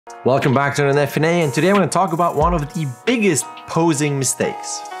Welcome back to an FNA, and today I'm going to talk about one of the biggest posing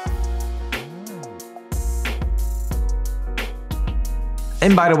mistakes.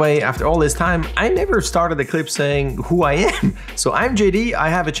 And by the way, after all this time, I never started the clip saying who I am. So I'm JD, I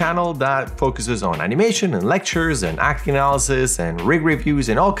have a channel that focuses on animation and lectures and acting analysis and rig reviews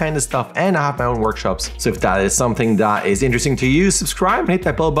and all kinds of stuff, and I have my own workshops. So if that is something that is interesting to you, subscribe and hit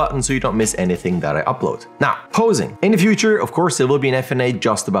that bell button so you don't miss anything that I upload. Now, posing. In the future, of course, there will be an FNA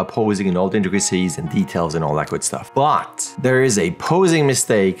just about posing and all the intricacies and details and all that good stuff. But there is a posing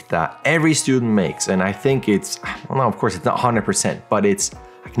mistake that every student makes, and I think it's, well, no, of course it's not 100%, but it's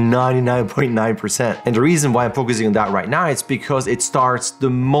like 99.9%. And the reason why I'm focusing on that right now is because it starts the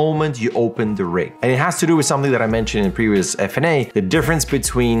moment you open the rig. And it has to do with something that I mentioned in previous FNA, the difference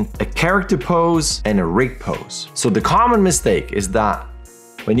between a character pose and a rig pose. So the common mistake is that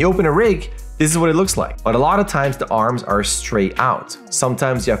when you open a rig, this is what it looks like. But a lot of times the arms are straight out.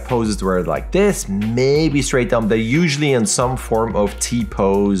 Sometimes you have poses where like this, maybe straight down. They're usually in some form of T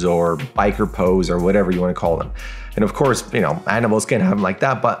pose or biker pose or whatever you want to call them. And of course, you know, animals can have them like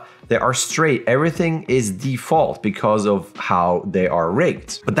that, but they are straight. Everything is default because of how they are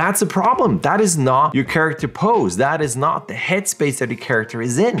rigged. But that's a problem. That is not your character pose. That is not the headspace that the character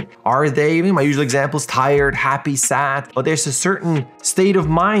is in. Are they, my usual examples, tired, happy, sad? But there's a certain state of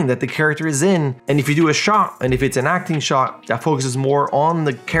mind that the character is in. And if you do a shot, and if it's an acting shot that focuses more on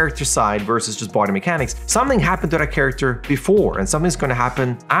the character side versus just body mechanics, something happened to that character before and something's going to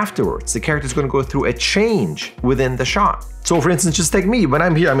happen afterwards. The character is going to go through a change within the shot. So for instance, just take me, when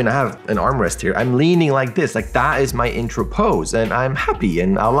I'm here, I mean, I have an armrest here, I'm leaning like this, like that is my intro pose, and I'm happy,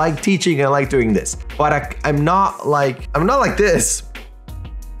 and I like teaching, and I like doing this. But I'm not like this.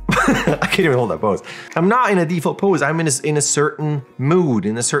 I can't even hold that pose. I'm not in a default pose, I'm in a certain mood,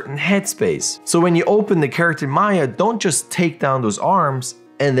 in a certain headspace. So when you open the character Maya, don't just take down those arms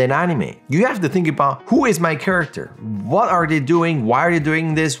and then animate. You have to think about, who is my character? What are they doing? Why are they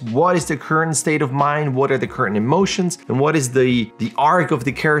doing this? What is the current state of mind? What are the current emotions? And what is the arc of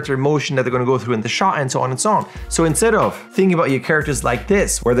the character emotion that they're gonna go through in the shot, and so on and so on. So instead of thinking about your characters like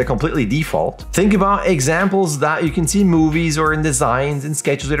this, where they're completely default, think about examples that you can see in movies or in designs and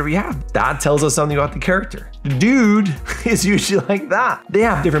sketches, whatever you have. That tells us something about the character. The dude is usually like that. They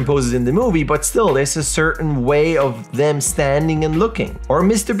have different poses in the movie, but still there's a certain way of them standing and looking. Or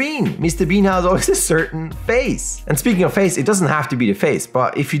Mr. Bean. Mr. Bean has always a certain face. And speaking of face, it doesn't have to be the face,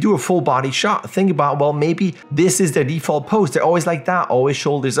 but if you do a full body shot, think about, well, maybe this is their default pose. They're always like that, always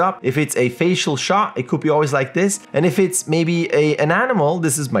shoulders up. If it's a facial shot, it could be always like this. And if it's maybe an animal,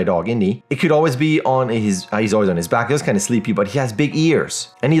 this is my dog, Indy, it could always be on his, he's always on his back. He's kind of sleepy, but he has big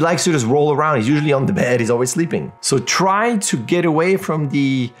ears. And he likes to just roll around. He's usually on the bed, he's always sleeping. So try to get away from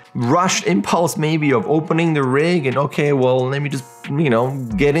the rushed impulse maybe of opening the rig and okay, well, let me just, you know,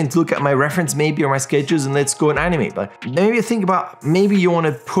 get in to look at my reference maybe or my sketches and let's go and animate. But maybe think about, maybe you want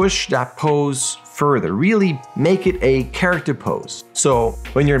to push that pose further, really make it a character pose. So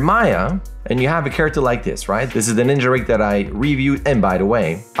when you're in Maya and you have a character like this, right? This is the ninja rig that I reviewed. And by the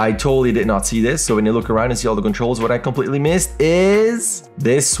way, I totally did not see this. So when you look around and see all the controls, what I completely missed is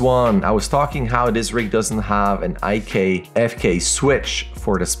this one. I was talking how this rig doesn't have an IK FK switch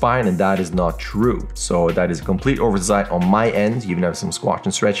for the spine, and that is not true. So that is a complete oversight on my end. You even have some squash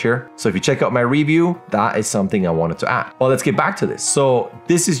and stretch here. So if you check out my review, that is something I wanted to add. Well, let's get back to this. So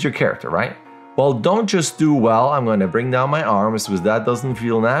this is your character, right? Well, don't just do, well, I'm gonna bring down my arms because that doesn't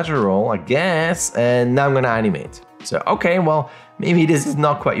feel natural, I guess, and now I'm gonna animate. So, okay, well, maybe this is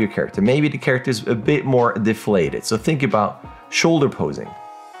not quite your character. Maybe the character is a bit more deflated. So think about shoulder posing.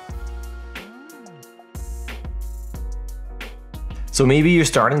 So maybe your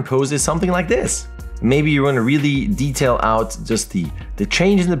starting pose is something like this. Maybe you want to really detail out just the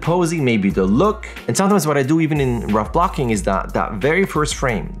change in the posing, maybe the look. And sometimes what I do even in rough blocking is that very first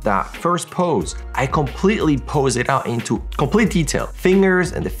frame, that first pose, I completely pose it out into complete detail.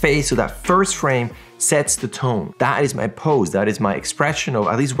 Fingers and the face, so that first frame sets the tone. That is my pose, that is my expression of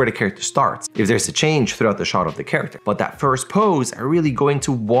at least where the character starts. If there's a change throughout the shot of the character. But that first pose, I really go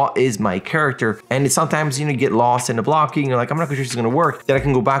into what is my character. And it's sometimes, you know, get lost in the blocking, you're like, I'm not sure it's gonna work. Then I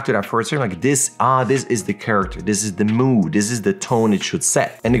can go back to that first frame, like this is the character, this is the mood, this is the tone it should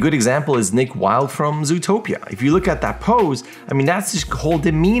set. And a good example is Nick Wilde from Zootopia. If you look at that pose, I mean, that's his whole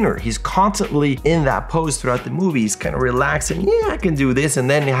demeanor. He's constantly in that pose throughout the movie. He's kind of relaxed and yeah, I can do this. And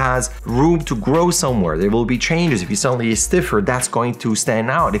then he has room to grow some somewhere. There will be changes. If he suddenly is stiffer, that's going to stand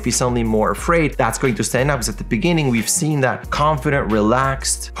out. If he's suddenly more afraid, that's going to stand out, because at the beginning we've seen that confident,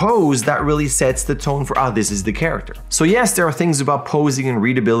 relaxed pose that really sets the tone for, this is the character. So yes, there are things about posing and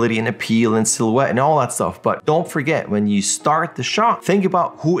readability and appeal and silhouette and all that stuff, but don't forget, when you start the shot, think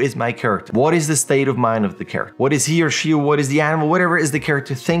about, who is my character? What is the state of mind of the character? What is he or she, or what is the animal, whatever is the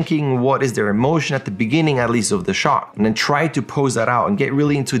character thinking? What is their emotion at the beginning, at least, of the shot? And then try to pose that out and get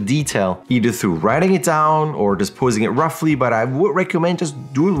really into detail, either through writing it down or just posing it roughly. But I would recommend just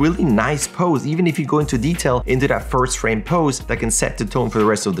do a really nice pose, even if you go into detail into that first frame pose that can set the tone for the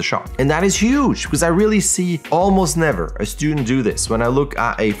rest of the shot. And that is huge, because I really see almost never a student do this. When I look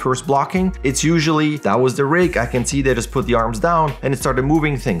at a first blocking, it's usually, that was the rig, I can see they just put the arms down and it started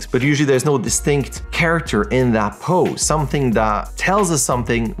moving things, but usually there's no distinct character in that pose, something that tells us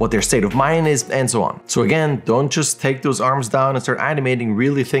something, what their state of mind is, and so on. So again, don't just take those arms down and start animating,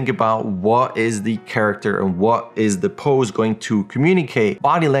 really think about what is the character and what is the pose going to communicate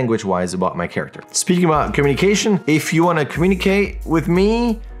body language wise about my character. Speaking about communication, if you want to communicate with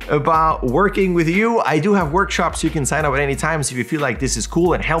me about working with you, I do have workshops you can sign up at any time. So if you feel like this is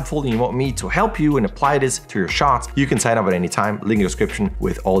cool and helpful and you want me to help you and apply this to your shots, you can sign up at any time. Link in the description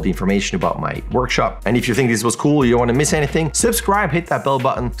with all the information about my workshop. And if you think this was cool, you don't want to miss anything, subscribe, hit that bell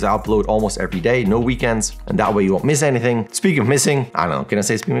button, because I upload almost every day, no weekends, and that way you won't miss anything. Speaking of missing, I don't know, can I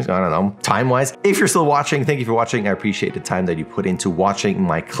say speaking of missing? I don't know, time-wise. If you're still watching, thank you for watching. I appreciate the time that you put into watching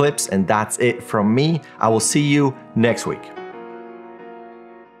my clips, and that's it from me. I will see you next week.